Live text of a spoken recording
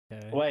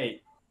Okay.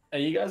 Wait, are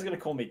you guys gonna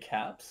call me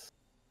Caps?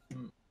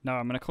 No,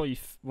 I'm gonna call you.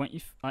 Aren't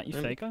you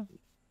Faker?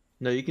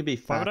 No, you can be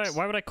Faps.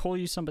 Why would I call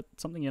you something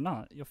you're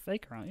not? You're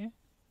Faker, aren't you?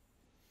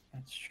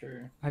 That's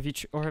true. Have you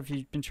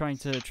been trying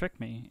to trick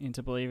me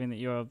into believing that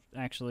you're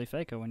actually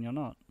Faker when you're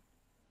not?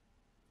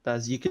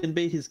 Baz, you can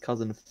be his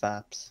cousin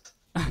Faps.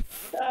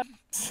 Are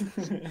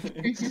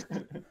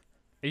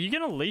you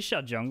gonna leash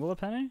our jungler,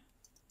 Penny?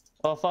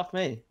 Oh, fuck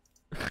me.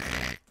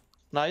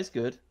 No, he's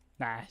good.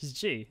 Nah, he's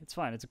G. It's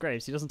fine. It's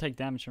Graves. He doesn't take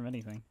damage from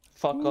anything.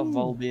 Fuck off,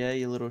 Volbier,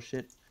 you little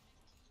shit.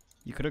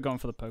 You could have gone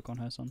for the poke on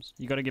her, Sums.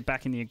 You got to get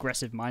back in the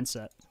aggressive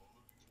mindset.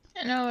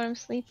 I know, but I'm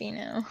sleepy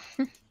now.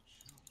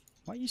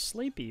 Why are you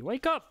sleepy?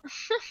 Wake up!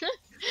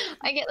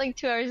 I get like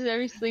 2 hours of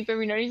every sleep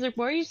every night. He's like,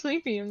 "Why are you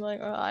sleepy?" I'm like,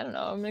 "Oh, I don't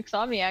know. I'm an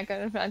insomniac.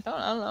 I don't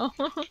know."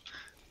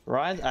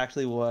 Ryan's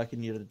actually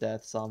working you to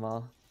death,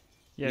 Summer.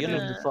 Yeah, You're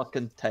gonna dude.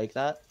 fucking take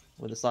that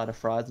with a side of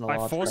fries and a I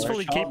large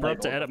forcefully fries? keep her up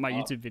to edit my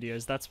YouTube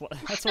videos. That's what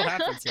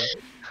happens here.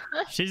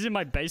 She's in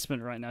my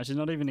basement right now. She's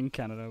not even in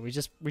Canada. We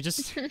just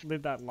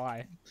live that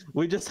lie.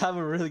 We just have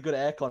a really good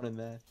aircon in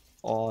there.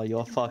 Oh,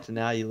 you're fucked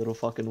now, you little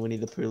fucking Winnie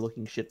the Pooh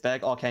looking shitbag.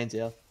 Oh, Kane's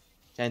here.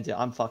 Kane's here.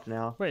 I'm fucked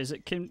now. Wait, is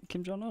it Kim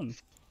Jong Un?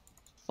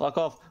 Fuck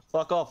off.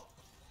 Fuck off.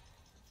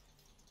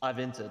 I've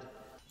entered.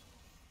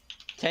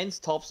 Kane's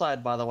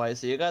topside, by the way,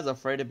 so you guys are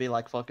free to be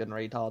like fucking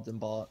retards and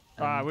bot.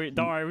 Don't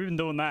worry, we've been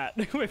doing that.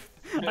 I Everyone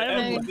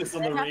haven't, put this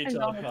on the That happens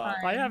all retard the card.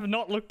 time. I have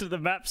not looked at the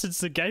map since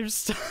the game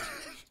started.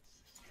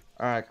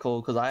 Alright,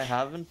 cool, because I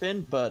haven't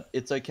been, but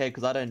it's okay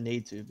because I don't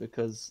need to,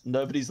 because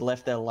nobody's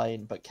left their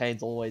lane, but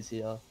Kane's always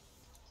here.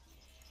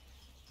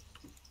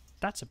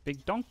 That's a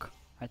big donk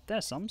right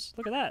there, Sums.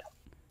 Look at that.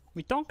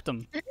 We donked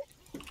them.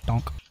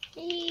 Donk.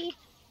 Eee.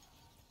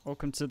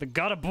 Welcome to the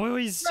gutter,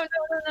 boys.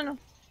 No.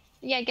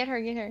 Yeah, get her.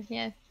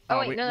 Yeah. Oh, Oh,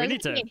 wait, we no,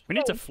 need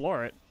to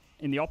floor it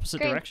in the opposite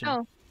Graves, direction.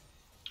 no.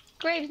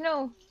 Graves,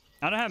 no.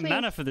 I don't have please.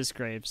 mana for this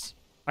Graves.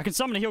 I can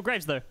summon a heal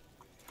Graves though.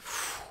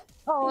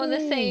 Oh, the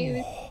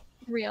save.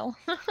 Real.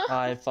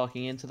 I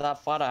fucking into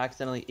that fight, I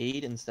accidentally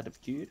E'd instead of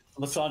Q'd.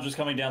 Lissandra's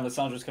coming down.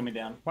 Lissandra's coming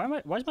down. Why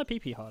is my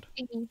PP hard?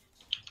 Biggie.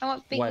 I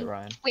want Biggie. Wait,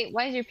 Ryan. Wait,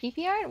 why is your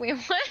PP hard? Wait,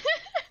 what?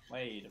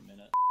 Wait a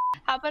minute.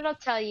 How about I'll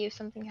tell you if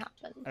something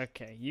happens?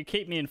 Okay, you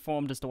keep me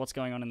informed as to what's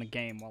going on in the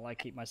game while I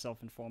keep myself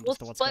informed We'll as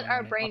to what's split going our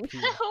on brain up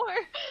here. power.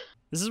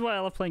 This is why I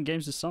love playing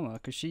games with Summer,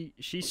 because she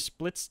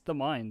splits the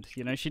mind.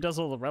 You know, she does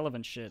all the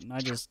relevant shit, and I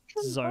just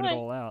zone it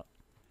all out.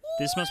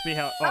 This must be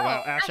how. Oh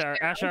wow,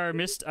 Ash Arrow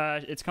missed.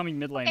 It's coming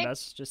mid lane, Okay.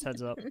 Baz. Just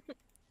heads up.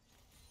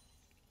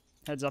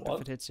 Heads up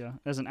if it hits you.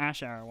 There's an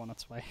Ash Arrow on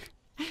its way.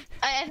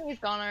 I think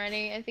it's gone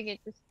already. I think it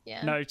just,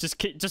 yeah. No,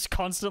 just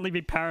constantly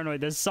be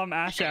paranoid. There's some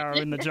Ash Arrow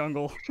in the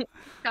jungle.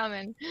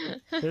 Coming.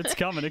 It's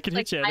coming. It can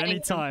Like hit you at hiding any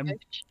in the time.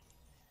 bush.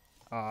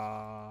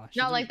 She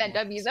Not like didn't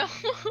that want W to though.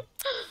 see me.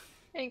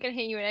 Ain't gonna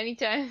hit you at any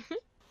time.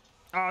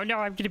 Oh no,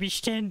 I'm gonna be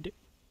stunned.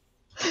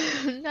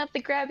 Not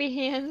the grabby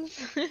hands.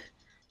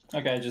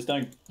 Okay, just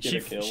don't get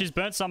a kill. She's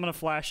burnt summon a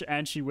flash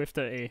and she whiffed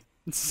her E.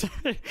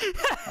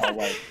 Oh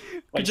wait.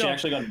 Wait, she job.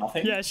 actually got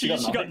nothing? Yeah, she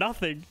got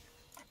nothing.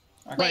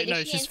 Okay. Wait, Wait, no,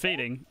 is she she's instant?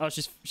 feeding. Oh,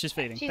 she's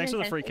feeding. She's Thanks for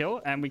the free insensitive.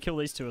 kill, and we kill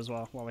these two as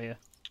well while we're here.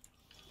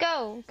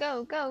 Go,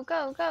 go, go,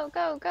 go, go,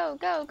 go, go,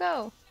 go,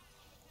 go.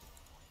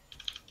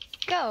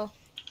 Go.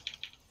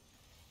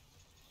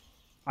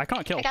 I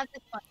can't kill. I got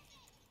this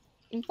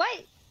one. What?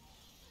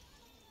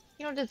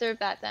 You don't deserve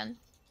that then.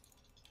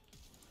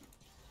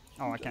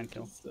 Oh, I can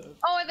kill.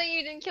 Oh, I thought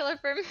you didn't kill her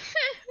for me.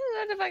 I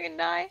had to fucking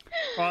die.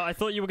 Well, I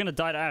thought you were gonna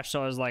die to Ash,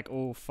 so I was like,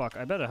 oh fuck,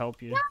 I better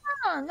help you.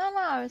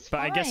 No, it's But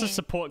fine. I guess a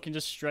support can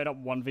just straight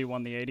up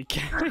 1v1 the 80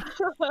 carry.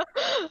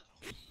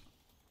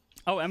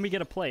 Oh, and we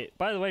get a plate.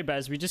 By the way,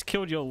 Baz, we just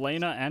killed your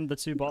laner and the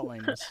two bot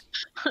laners.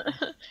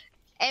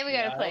 And we got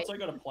Yeah, a I plate. also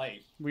got a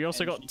plate. We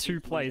also And got she 2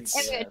 keeps plates.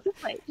 And we losing. got 2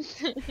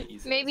 plates.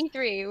 Jesus. Maybe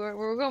 3.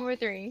 We're going for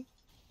 3.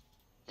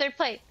 Third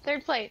plate.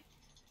 Third plate.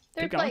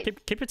 Third Keep going.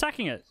 plate. Keep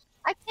attacking it.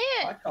 I I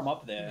can't. come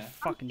up there.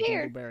 Fucking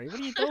here. Dingleberry. What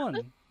are you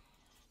doing?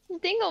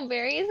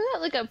 Dingleberry, isn't that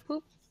like a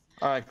poop?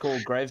 Alright, cool.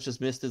 Graves just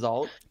missed his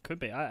ult. Could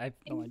be. I have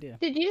no idea.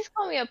 Did you just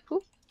call me a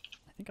poop?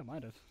 I think I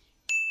might have.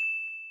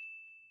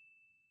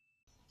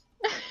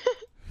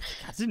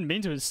 I didn't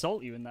mean to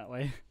insult you in that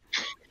way.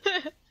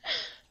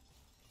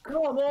 Come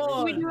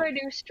on! We do our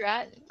new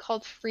strat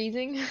called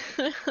freezing.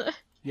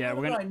 Yeah, How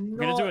we're did I gonna do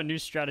not a new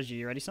strategy.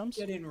 You ready, Sums?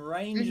 Get in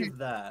range of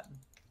that.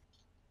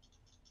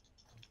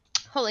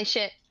 Holy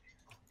shit.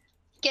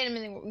 Get him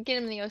in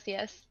the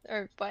OCS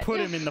or what? Put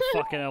him in the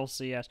fucking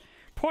LCS.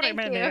 Put him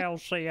in Thank the you.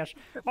 LCS.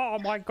 Oh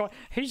my god,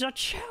 he's a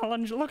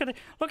challenge. Look at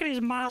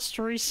his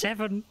mastery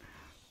 7.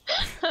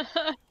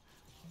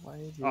 Why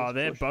is he Oh, just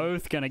they're pushing?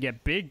 both gonna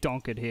get big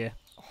donkered here.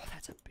 Oh,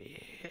 that's a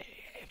big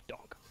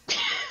donk.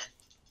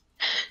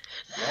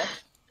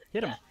 What?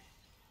 Hit him.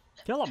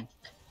 Kill him.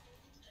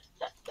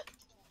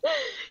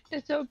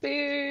 It's so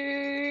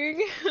big.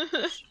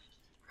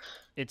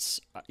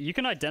 It's you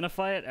can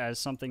identify it as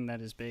something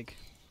that is big.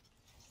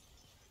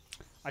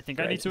 I think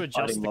I need Graves to is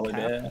adjust fighting the Lolly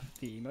cap, Bear.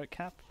 the emote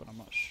cap, but I'm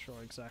not sure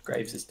exactly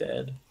Graves is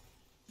dead.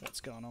 what's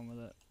going on with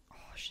it. Oh,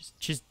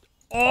 she's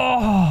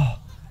oh.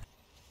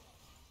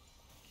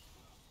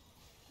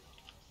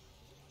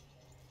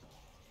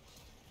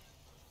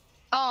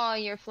 saw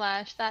your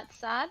flash. That's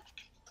sad.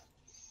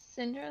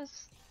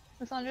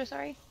 Lissandra,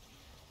 sorry.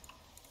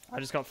 I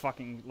just got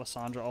fucking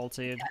Lissandra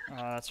ulted.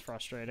 That's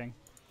frustrating.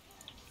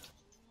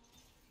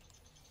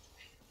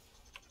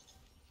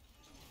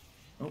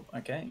 Oh,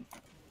 okay.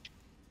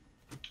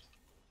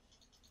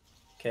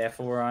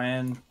 Careful,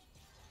 Ryan.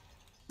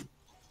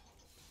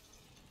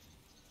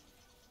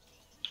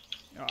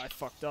 Oh, I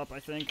fucked up, I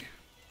think.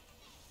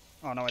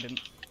 Oh, no, I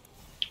didn't.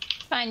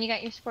 Fine, you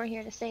got your support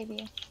here to save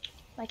you.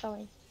 Like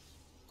always.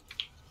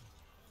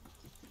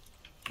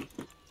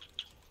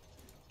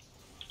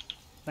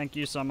 Thank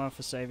you, Summer,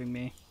 for saving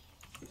me.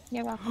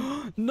 You're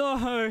welcome. No!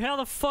 How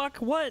the fuck?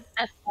 What?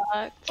 That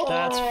sucked.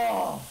 That's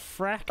Oh!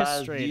 Baz,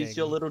 frustrating. use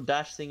your little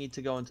dash thingy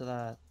to go into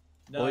that.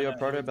 No, Or your no,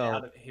 proto he was belt.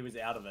 out of- He was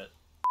out of it.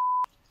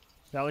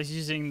 Valley's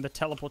using the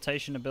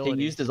teleportation He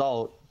ability. used his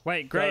ult.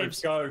 Wait,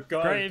 Graves. Go,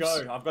 go, Graves.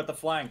 go. I've got the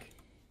flank.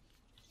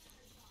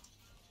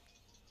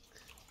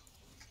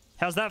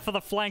 How's that for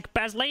the flank,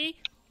 Basley?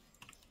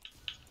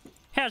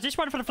 How's this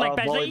one for the flank,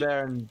 Volley Basley?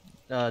 Bear and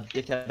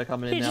Dickhead are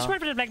coming in Here's this now. one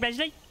for the flank,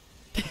 Basley.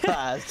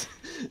 Baz.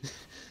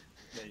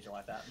 Yeah, you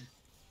like that.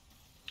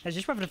 How's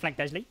this one for the flank,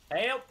 Basley?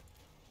 Help!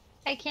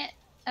 I can't.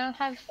 I don't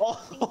have.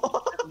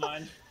 Oh. Never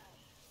mind.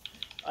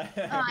 I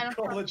don't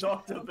call know. a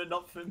doctor, but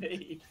not for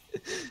me.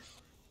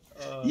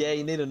 Yeah,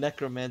 you need a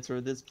necromancer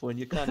at this point.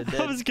 You're kind of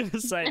dead. I was gonna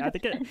say, I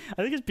think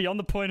it's beyond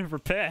the point of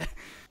repair.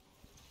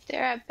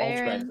 They're at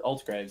Baron.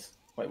 Alt Graves.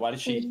 Wait, why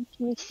did she? Can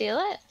you steal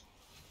it?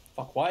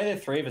 Fuck, why are there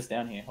 3 of us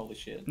down here? Holy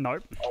shit.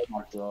 Nope. Oh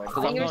my god.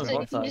 I'm You were going so,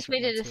 bot if you side. just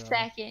waited a That's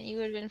second, you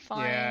would have been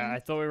fine. Yeah, I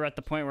thought we were at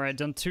the point where I'd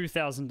done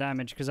 2,000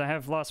 damage because I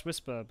have Last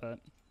Whisper, but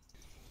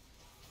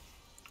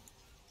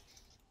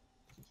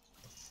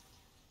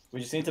We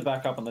just need to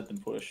back up and let them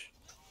push.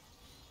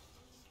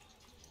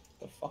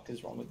 The fuck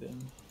is wrong with them?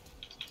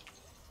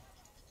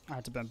 I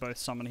had to burn both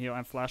Summon Heal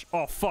and Flash.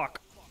 Oh fuck!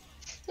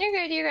 You're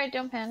good. You're good.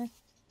 Don't panic.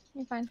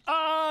 You're fine.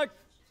 Ah!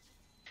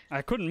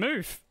 I couldn't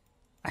move.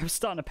 I was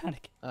starting to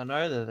panic. I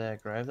know they're there,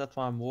 Graves. That's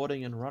why I'm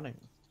warding and running.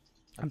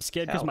 I'm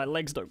scared because Ow. my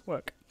legs don't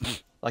work.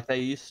 Like they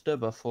used to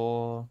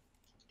before.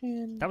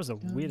 That was the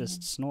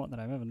weirdest snort that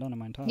I've ever done in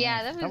my entire Yeah,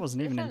 life. that That was-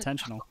 wasn't even that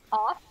sounded- intentional.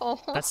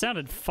 Awful. That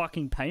sounded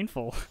fucking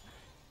painful.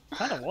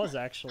 Kinda was,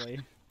 actually.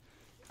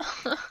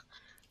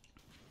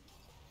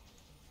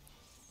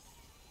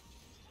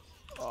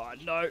 Oh,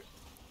 no.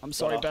 I'm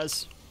sorry, Oh.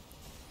 Baz.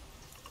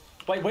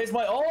 Wait, where's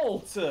my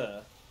ult?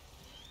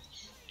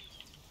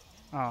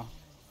 Oh.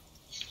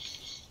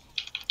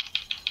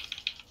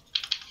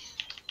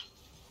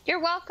 You're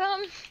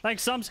welcome.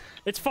 Thanks, Sums.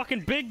 It's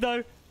fucking big,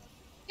 though.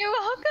 You're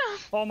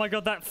welcome. Oh my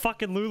god, that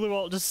fucking Lulu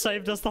ult just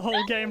saved us the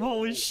whole game.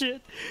 Holy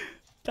shit.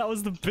 That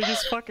was the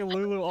biggest fucking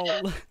Lulu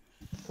ult.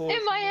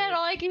 In my head,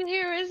 all I can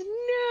hear is "No,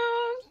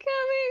 I'm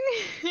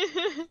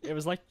coming." It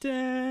was like...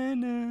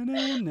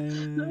 "Da-na-na-na,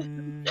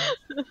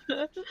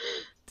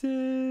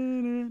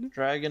 da-na-na."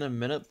 Dragon a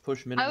minute,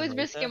 push minute. I was and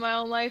risking reset. my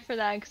own life for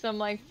that because I'm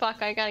like,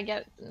 fuck, I gotta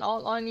get an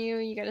ult on you.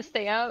 You gotta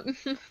stay up.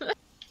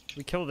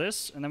 We kill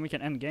this, and then we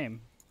can end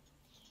game.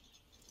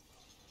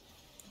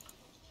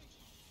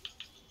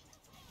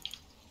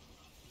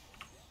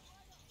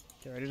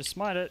 Get ready to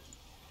smite it.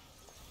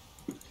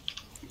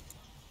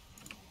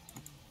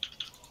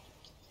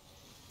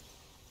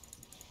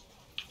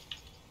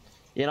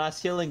 You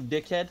nice healing,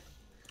 Dickhead.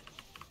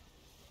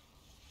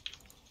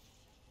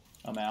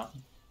 I'm out.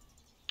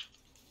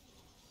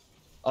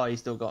 Oh, you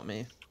still got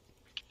me.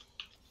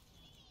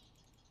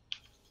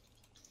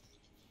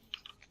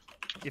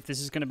 If this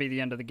is going to be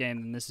the end of the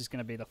game, then this is going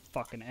to be the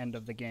fucking end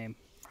of the game.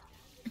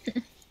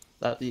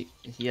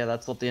 Yeah,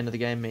 that's what the end of the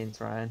game means,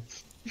 Ryan.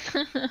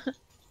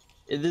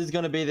 If this is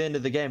gonna be the end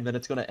of the game, then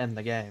it's gonna end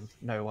the game.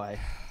 No way.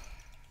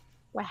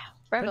 Wow,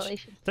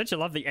 revelation. Don't you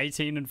love the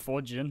 18 and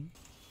 4 Jin?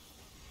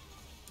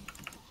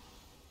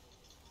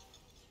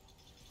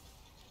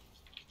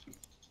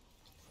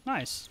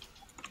 Nice.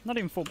 Not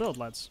even full build,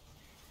 lads.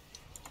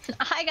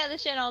 I got the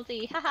Shin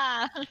ulti.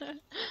 Haha.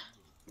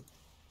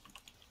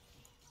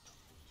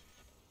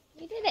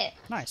 We did it.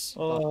 Nice.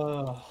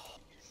 Oh.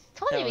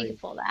 Told you we Kelly. could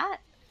pull that.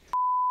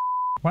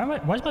 Why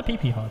is my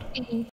PP hard?